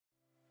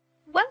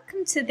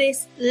Welcome to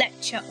this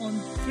lecture on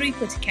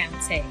throughput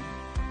accounting.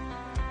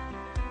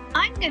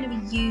 I'm going to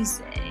be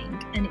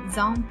using an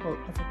example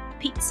of a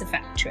pizza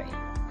factory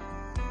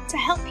to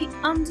help you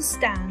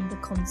understand the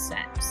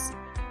concepts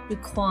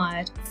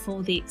required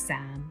for the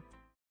exam.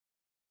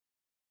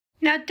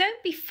 Now,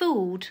 don't be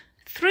fooled.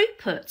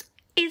 Throughput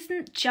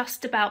isn't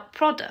just about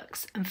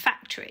products and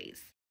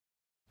factories.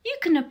 You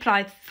can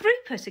apply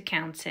throughput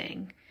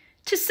accounting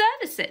to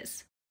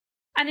services.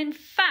 And in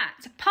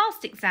fact,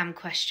 past exam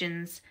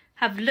questions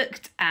have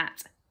looked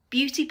at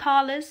beauty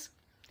parlours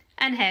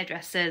and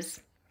hairdressers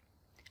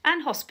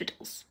and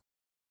hospitals.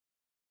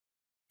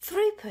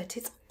 Throughput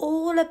is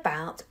all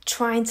about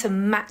trying to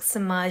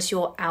maximise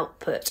your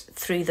output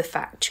through the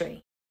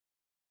factory.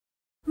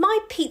 My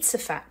pizza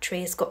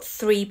factory has got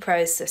 3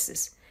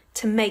 processes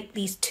to make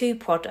these 2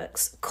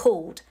 products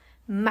called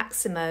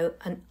Maximo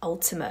and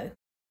Ultimo.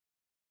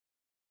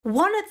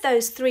 One of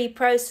those 3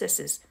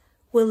 processes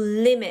will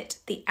limit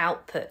the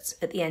output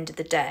at the end of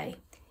the day.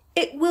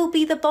 It will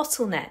be the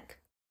bottleneck.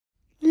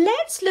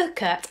 Let's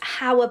look at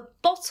how a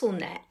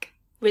bottleneck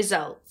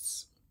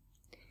results.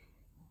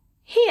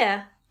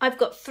 Here I've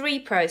got 3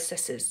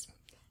 processes: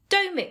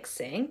 dough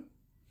mixing,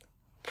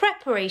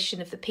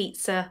 preparation of the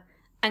pizza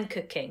and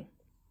cooking.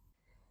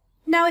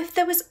 Now, if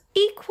there was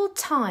equal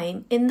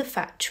time in the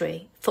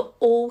factory for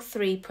all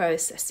 3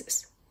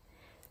 processes,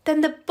 then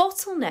the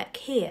bottleneck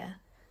here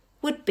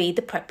would be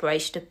the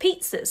preparation of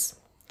pizzas,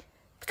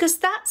 because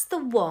that's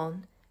the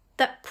one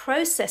that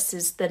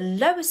processes the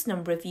lowest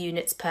number of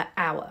units per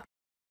hour.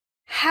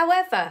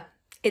 However,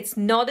 it's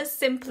not as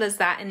simple as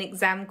that in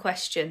exam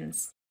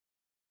questions,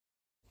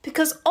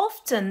 because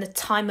often the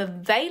time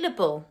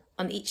available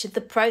on each of the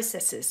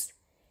processes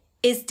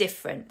is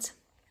different.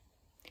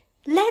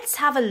 Let's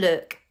have a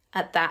look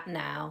at that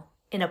now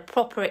in a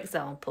proper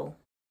example.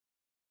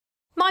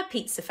 My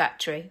pizza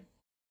factory.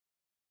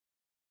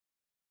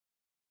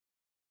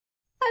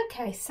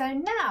 Okay, so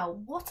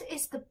now what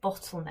is the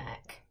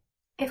bottleneck?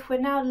 If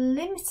we're now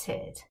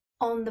limited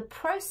on the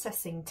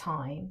processing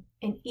time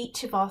in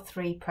each of our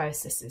 3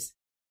 processes.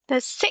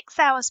 There's 6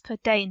 hours per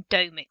day in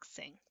dough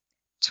mixing,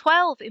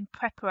 12 in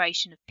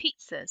preparation of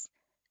pizzas,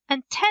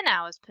 and 10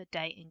 hours per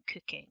day in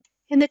cooking.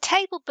 In the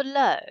table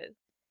below,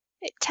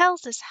 it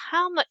tells us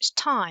how much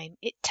time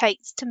it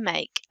takes to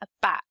make a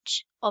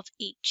batch of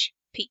each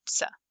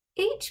pizza.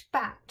 Each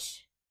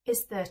batch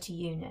is 30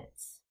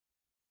 units.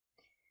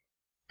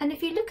 And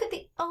if you look at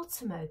the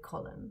Ultimo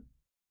column,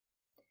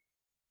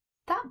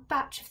 that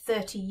batch of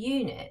 30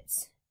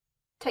 units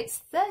takes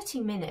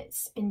 30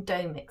 minutes in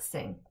dough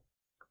mixing,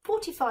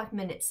 45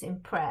 minutes in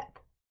prep,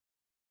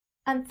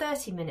 and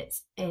 30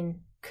 minutes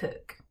in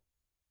cook.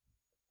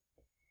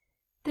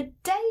 The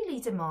daily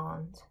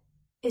demand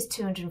is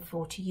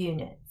 240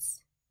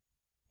 units.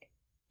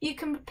 You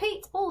can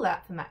repeat all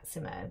that for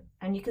Maximo,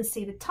 and you can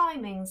see the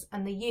timings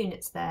and the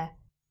units there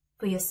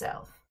for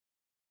yourself.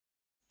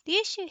 The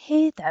issue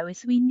here, though,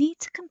 is we need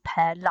to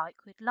compare like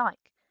with like.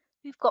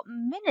 We've got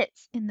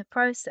minutes in the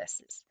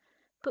processes,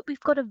 but we've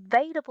got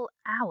available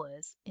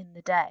hours in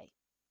the day.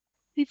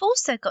 We've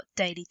also got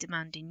daily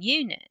demand in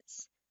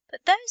units,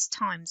 but those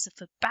times are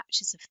for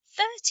batches of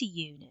 30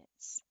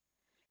 units.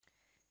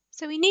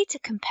 So we need to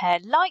compare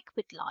like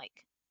with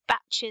like,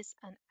 batches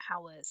and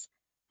hours,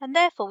 and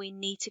therefore we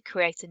need to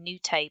create a new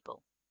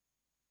table.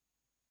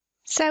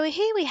 So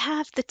here we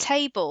have the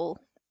table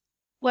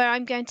where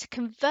I'm going to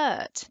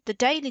convert the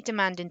daily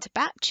demand into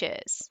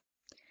batches.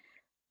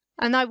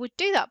 And I would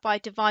do that by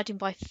dividing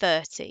by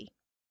 30.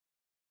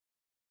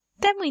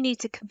 Then we need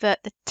to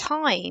convert the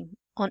time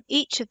on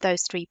each of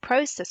those 3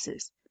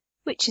 processes,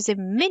 which is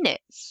in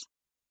minutes,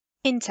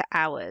 into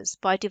hours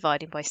by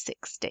dividing by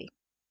 60.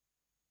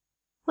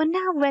 We're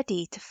now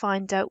ready to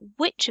find out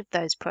which of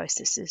those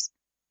processes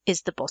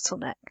is the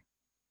bottleneck.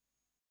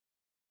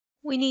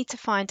 We need to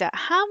find out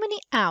how many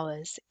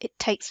hours it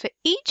takes for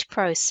each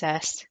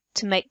process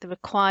to make the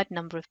required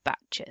number of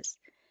batches.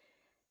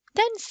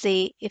 Then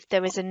see if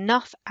there is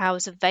enough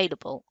hours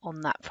available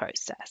on that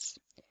process.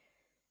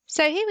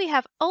 So here we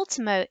have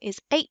Ultimo is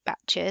 8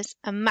 batches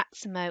and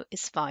Maximo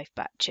is 5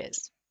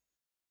 batches.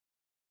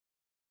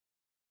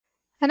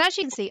 And as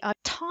you can see,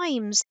 I've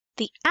times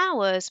the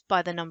hours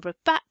by the number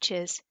of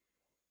batches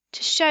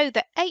to show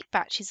that 8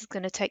 batches is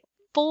going to take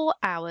 4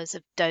 hours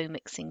of dough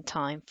mixing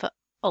time for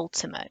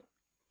Ultimo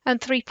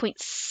and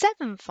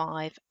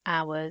 3.75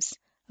 hours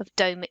of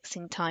dough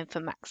mixing time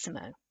for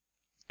Maximo.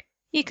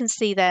 You can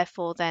see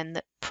therefore then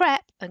that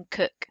prep and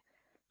cook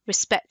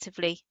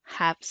respectively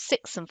have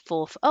 6 and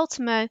 4 for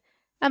Ultimo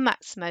and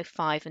Maximo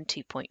 5 and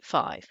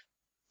 2.5.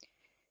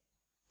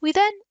 We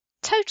then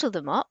total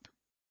them up.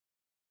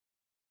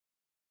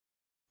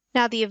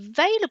 Now the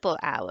available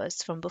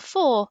hours from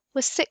before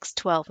were 6,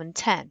 12 and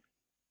 10.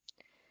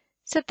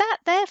 So that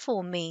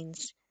therefore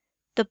means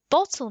the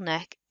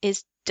bottleneck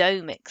is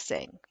dough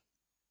mixing,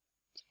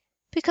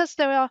 because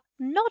there are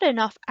not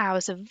enough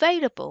hours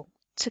available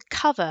to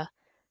cover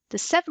the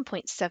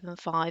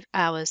 7.75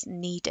 hours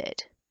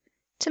needed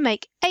to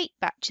make 8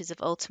 batches of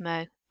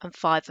Ultimo and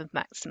 5 of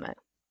Maximo.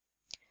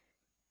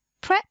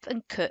 Prep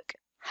and cook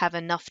have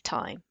enough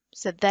time,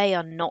 so they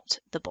are not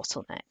the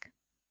bottleneck.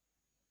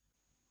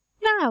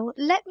 Now,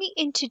 let me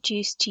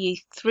introduce to you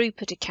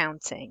throughput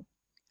accounting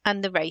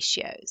and the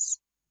ratios.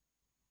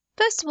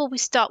 First of all, we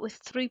start with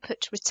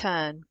throughput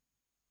return.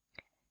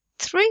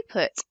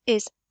 Throughput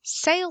is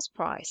sales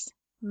price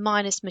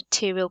minus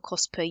material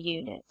cost per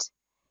unit.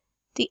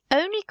 The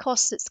only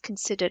cost that's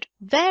considered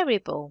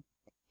variable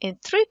in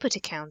throughput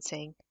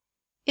accounting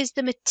is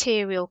the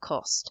material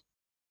cost.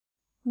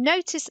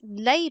 Notice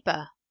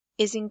labour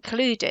is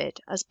included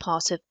as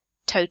part of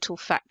total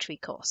factory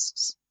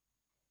costs.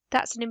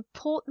 That's an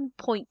important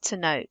point to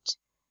note,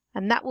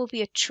 and that will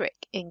be a trick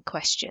in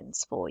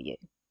questions for you.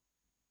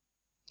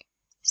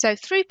 So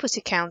throughput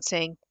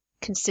accounting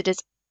considers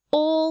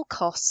all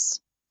costs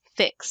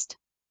fixed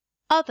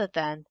other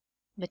than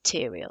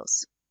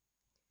materials.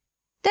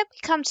 Then we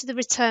come to the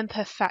return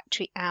per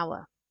factory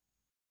hour.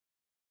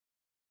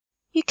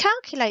 You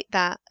calculate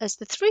that as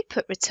the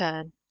throughput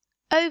return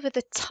over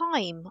the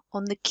time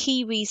on the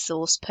key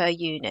resource per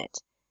unit.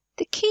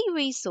 The key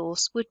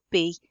resource would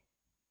be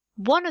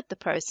one of the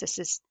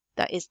processes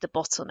that is the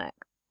bottleneck.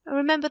 And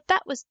remember,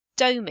 that was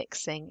dough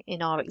mixing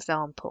in our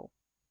example.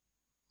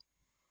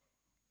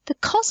 The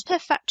cost per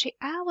factory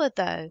hour,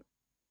 though,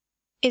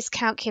 is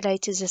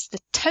calculated as the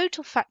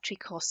total factory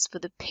costs for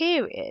the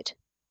period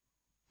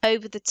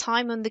over the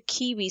time on the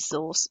key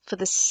resource for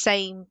the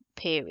same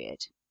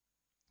period.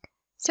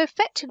 So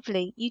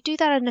effectively, you do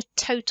that on a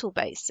total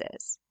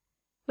basis,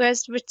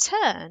 whereas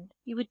return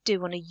you would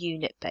do on a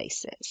unit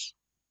basis.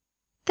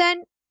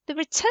 Then the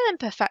return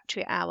per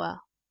factory hour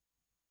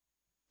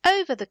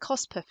over the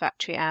cost per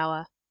factory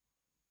hour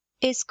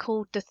is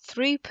called the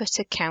throughput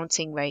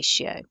accounting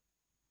ratio.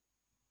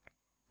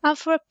 And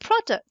for a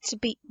product to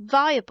be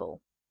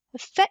viable,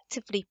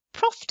 effectively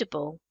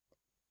profitable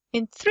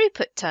in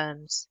throughput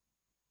terms,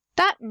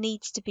 that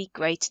needs to be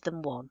greater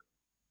than 1.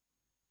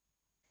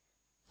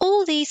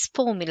 All these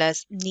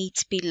formulas need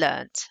to be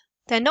learnt.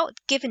 They're not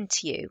given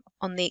to you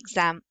on the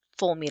exam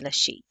formula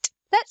sheet.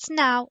 Let's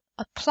now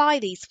apply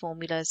these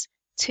formulas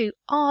to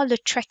our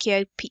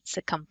Letrechio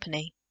pizza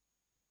company.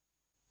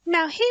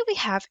 Now here we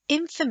have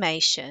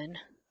information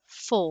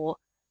for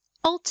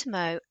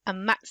Ultimo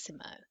and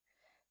Maximo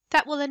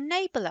that will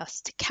enable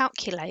us to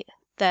calculate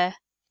their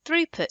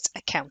throughput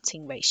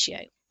accounting ratio,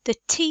 the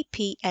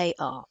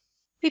TPAR.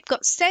 We've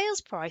got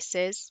sales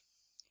prices,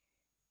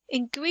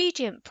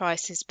 ingredient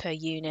prices per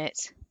unit,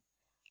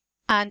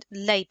 and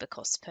labour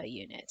costs per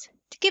unit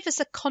to give us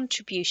a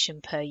contribution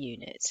per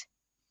unit.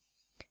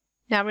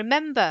 Now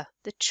remember,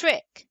 the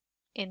trick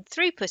in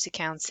throughput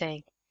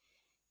accounting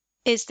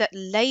is that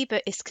labour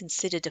is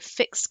considered a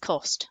fixed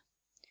cost.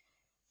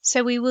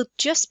 So we will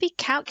just be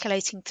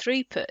calculating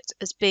throughput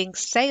as being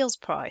sales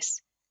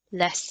price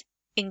less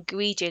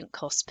ingredient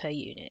cost per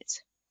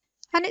unit.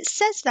 And it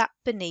says that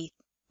beneath.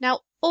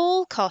 Now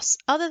all costs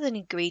other than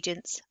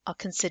ingredients are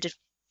considered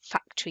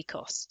factory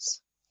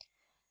costs.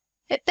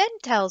 It then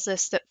tells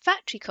us that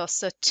factory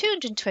costs are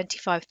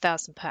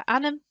 $225,000 per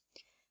annum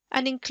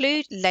and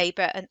include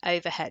labour and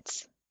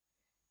overheads.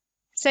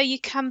 So you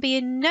can be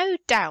in no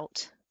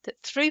doubt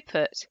that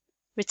throughput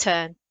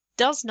return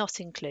does not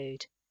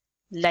include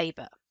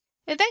labour.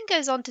 It then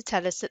goes on to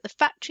tell us that the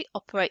factory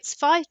operates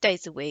 5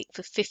 days a week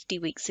for 50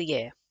 weeks a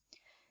year.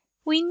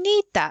 We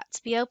need that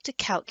to be able to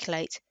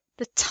calculate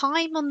the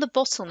time on the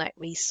bottleneck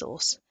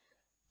resource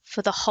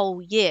for the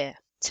whole year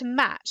to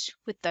match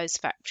with those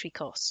factory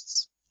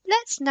costs.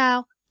 Let's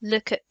now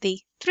look at the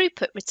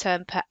throughput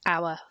return per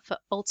hour for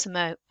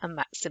Ultimo and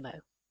Maximo.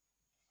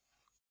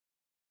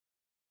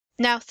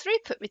 Now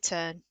throughput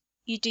return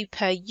you do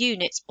per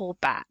unit or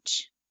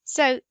batch.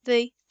 So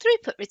the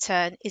throughput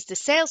return is the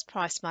sales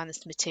price minus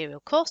the material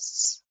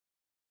costs.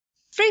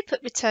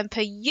 Throughput return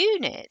per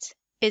unit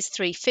is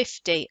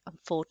 $350 and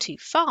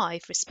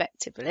 $425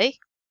 respectively.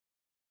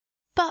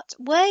 But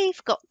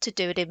we've got to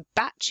do it in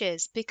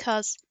batches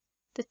because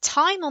the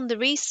time on the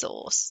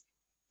resource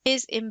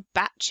is in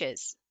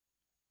batches.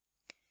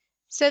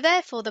 So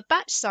therefore the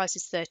batch size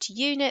is 30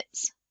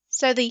 units.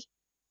 So the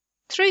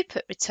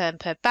throughput return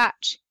per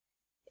batch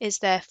is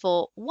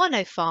therefore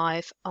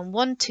 105 and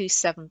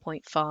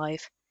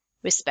 127.5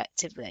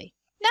 respectively.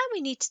 Now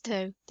we need to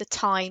know the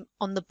time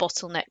on the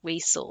bottleneck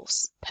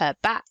resource per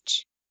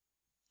batch.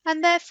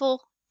 And therefore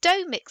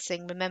dough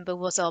mixing, remember,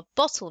 was our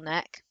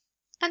bottleneck,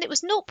 and it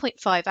was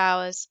 0.5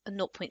 hours and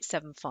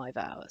 0.75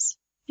 hours.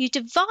 You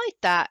divide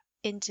that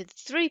into the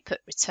throughput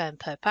return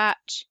per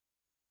batch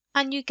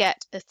and you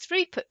get a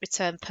throughput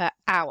return per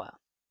hour.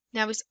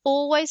 Now it's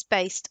always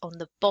based on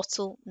the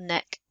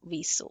bottleneck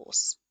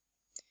resource.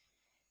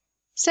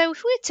 So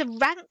if we were to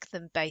rank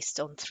them based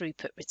on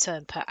throughput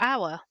return per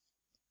hour,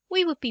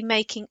 we would be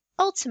making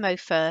Ultimo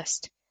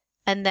first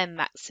and then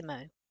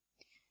Maximo,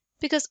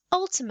 because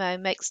Ultimo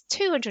makes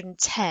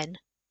 210,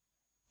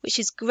 which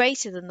is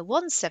greater than the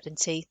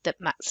 170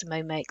 that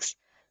Maximo makes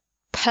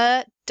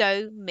per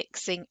dough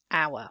mixing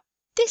hour.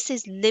 This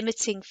is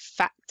limiting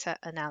factor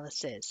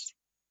analysis.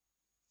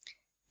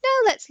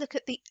 Now let's look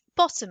at the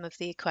bottom of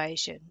the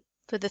equation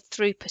for the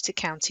throughput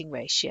accounting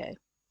ratio.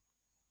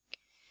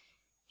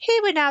 Here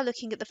we're now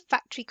looking at the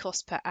factory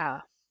cost per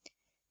hour.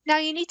 Now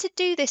you need to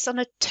do this on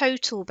a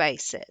total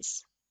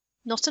basis,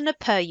 not on a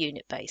per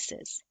unit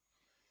basis.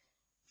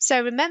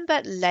 So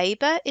remember,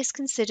 labour is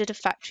considered a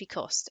factory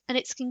cost and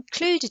it's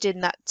included in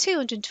that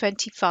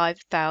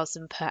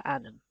 225,000 per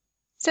annum.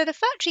 So the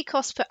factory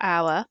cost per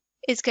hour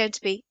is going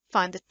to be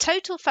find the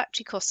total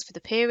factory cost for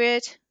the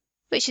period,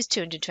 which is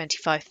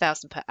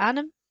 225,000 per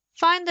annum.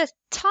 Find the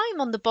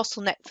time on the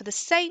bottleneck for the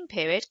same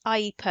period,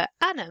 i.e. per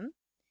annum.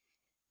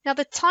 Now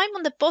the time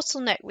on the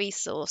bottleneck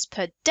resource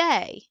per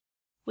day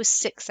was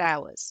 6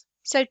 hours.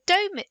 So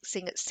dough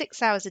mixing at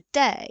 6 hours a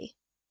day,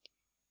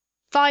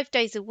 5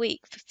 days a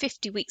week for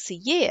 50 weeks a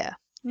year,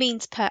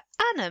 means per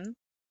annum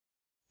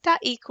that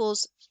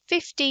equals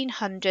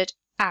 1,500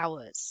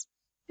 hours.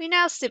 We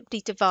now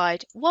simply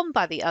divide one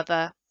by the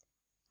other,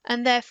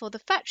 and therefore the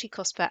factory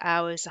cost per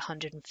hour is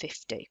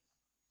 150.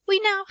 We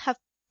now have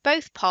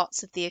both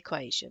parts of the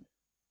equation.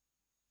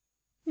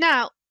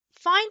 Now,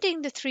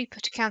 finding the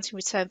throughput accounting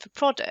return for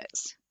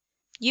products,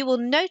 you will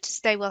notice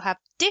they will have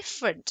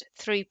different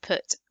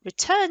throughput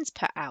returns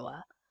per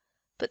hour,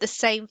 but the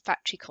same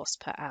factory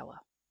cost per hour.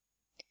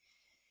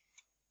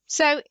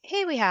 So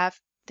here we have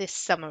this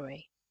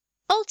summary.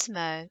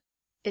 Ultimo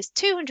is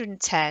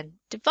 210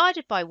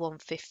 divided by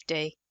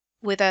 150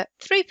 with a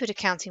throughput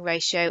accounting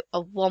ratio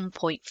of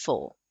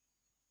 1.4.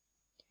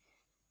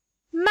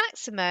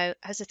 Maximo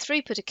has a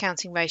throughput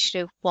accounting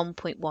ratio of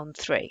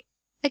 1.13.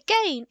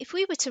 Again, if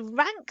we were to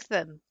rank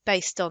them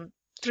based on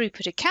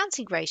throughput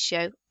accounting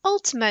ratio,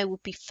 Ultimo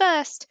would be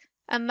first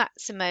and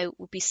Maximo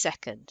would be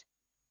second.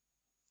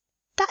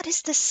 That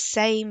is the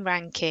same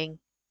ranking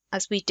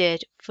as we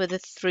did for the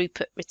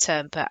throughput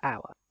return per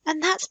hour.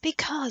 And that's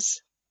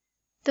because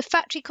the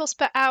factory cost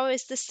per hour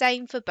is the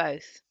same for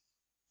both.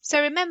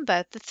 So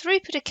remember, the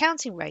throughput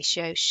accounting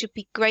ratio should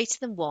be greater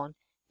than 1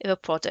 if a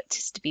product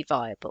is to be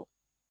viable.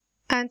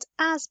 And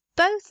as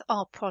both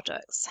our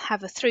products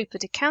have a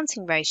throughput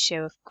accounting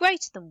ratio of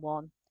greater than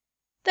 1,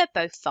 they're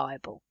both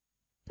viable.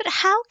 But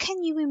how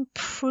can you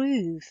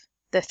improve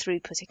the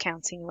throughput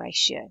accounting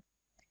ratio?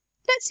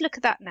 Let's look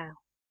at that now.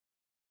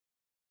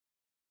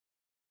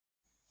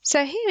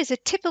 So here is a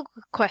typical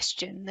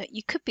question that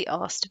you could be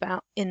asked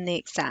about in the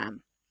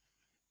exam.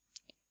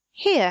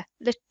 Here,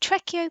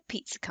 Letrechio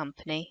Pizza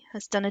Company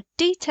has done a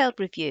detailed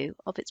review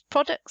of its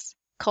products,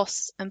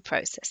 costs and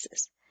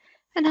processes,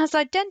 and has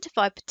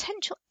identified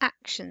potential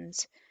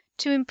actions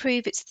to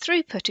improve its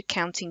throughput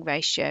accounting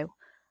ratio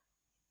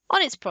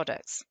on its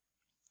products.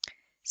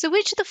 So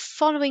which of the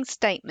following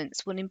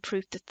statements will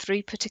improve the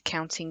throughput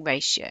accounting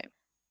ratio?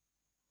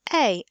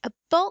 A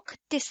bulk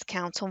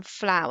discount on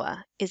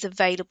flour is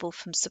available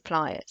from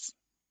suppliers.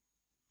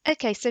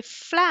 Okay, so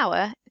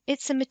flour,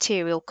 it's a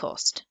material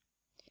cost.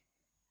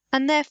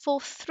 And therefore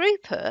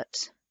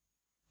throughput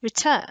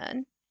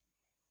return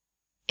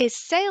is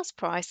sales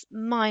price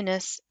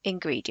minus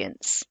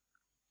ingredients.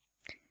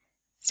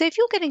 So if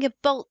you're getting a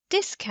bulk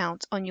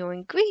discount on your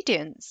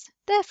ingredients,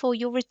 therefore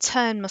your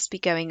return must be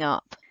going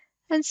up.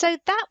 And so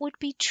that would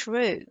be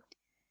true.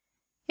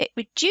 It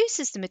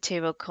reduces the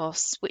material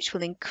costs, which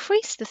will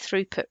increase the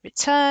throughput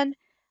return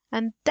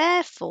and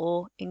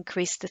therefore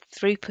increase the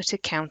throughput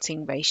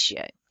accounting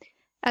ratio,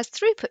 as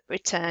throughput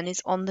return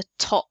is on the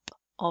top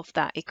of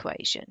that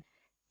equation.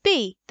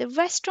 B, the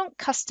restaurant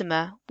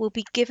customer will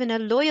be given a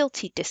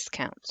loyalty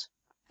discount.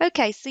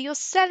 Okay, so you're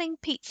selling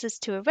pizzas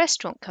to a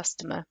restaurant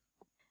customer.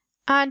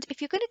 And if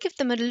you're going to give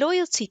them a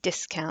loyalty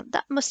discount,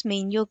 that must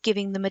mean you're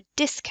giving them a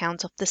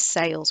discount of the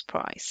sales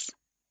price.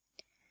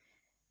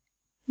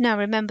 Now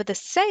remember, the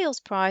sales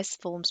price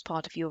forms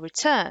part of your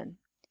return.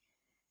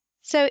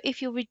 So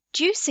if you're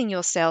reducing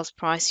your sales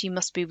price, you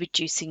must be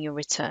reducing your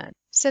return.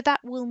 So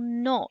that will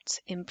not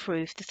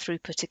improve the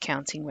throughput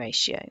accounting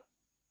ratio.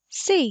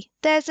 C,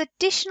 there's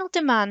additional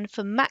demand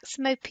for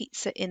Maximo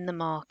pizza in the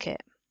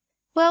market.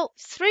 Well,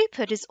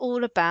 throughput is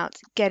all about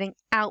getting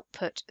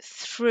output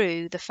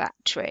through the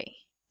factory.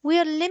 We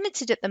are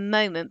limited at the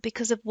moment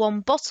because of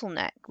one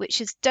bottleneck, which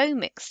is dough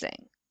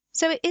mixing.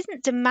 So it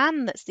isn't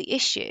demand that's the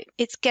issue,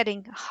 it's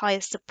getting a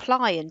higher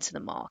supply into the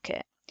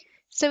market.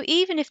 So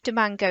even if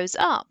demand goes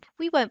up,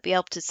 we won't be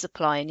able to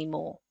supply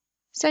anymore.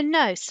 So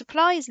no,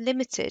 supply is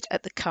limited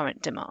at the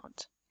current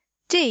demand.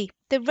 D,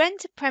 the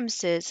rent of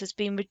premises has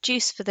been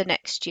reduced for the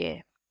next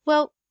year.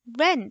 Well,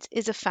 rent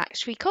is a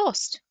factory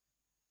cost.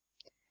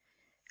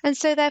 And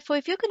so therefore,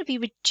 if you're going to be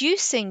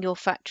reducing your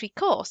factory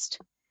cost,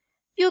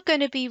 you're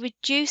going to be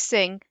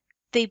reducing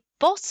the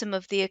bottom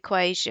of the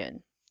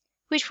equation,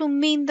 which will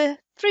mean the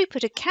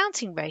throughput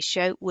accounting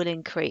ratio will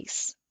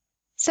increase.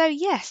 So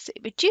yes,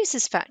 it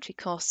reduces factory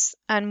costs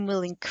and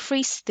will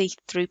increase the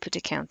throughput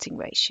accounting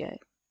ratio.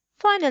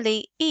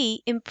 Finally, E,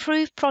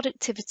 improve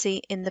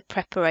productivity in the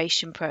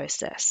preparation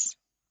process.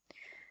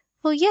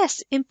 Well,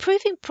 yes,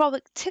 improving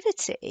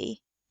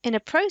productivity in a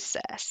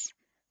process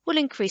will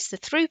increase the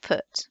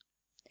throughput.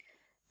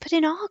 But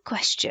in our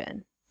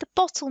question, the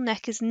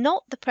bottleneck is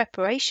not the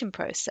preparation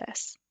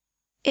process,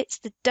 it's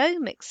the dough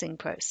mixing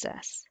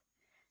process.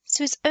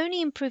 So it's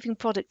only improving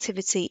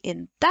productivity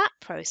in that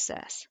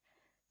process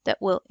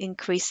that will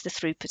increase the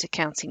throughput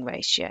accounting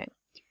ratio.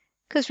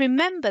 Because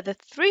remember, the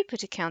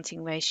throughput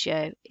accounting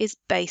ratio is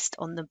based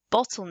on the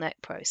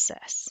bottleneck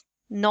process,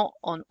 not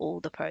on all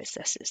the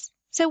processes.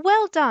 So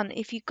well done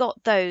if you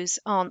got those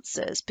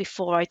answers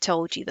before I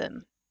told you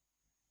them.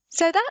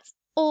 So that's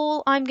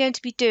all I'm going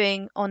to be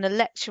doing on a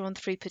lecture on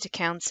throughput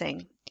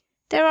accounting.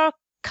 There are a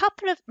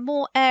couple of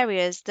more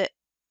areas that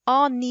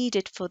are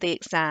needed for the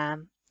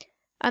exam,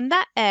 and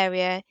that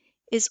area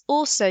is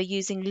also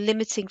using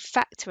limiting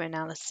factor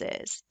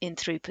analysis in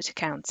throughput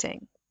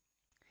accounting.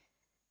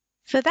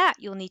 For that,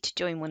 you'll need to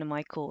join one of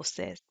my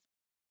courses.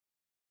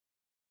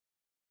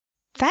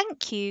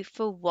 Thank you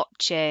for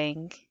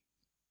watching.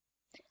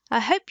 I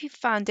hope you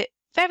found it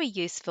very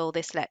useful,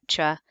 this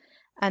lecture,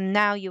 and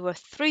now you're a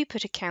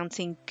throughput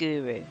accounting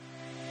guru.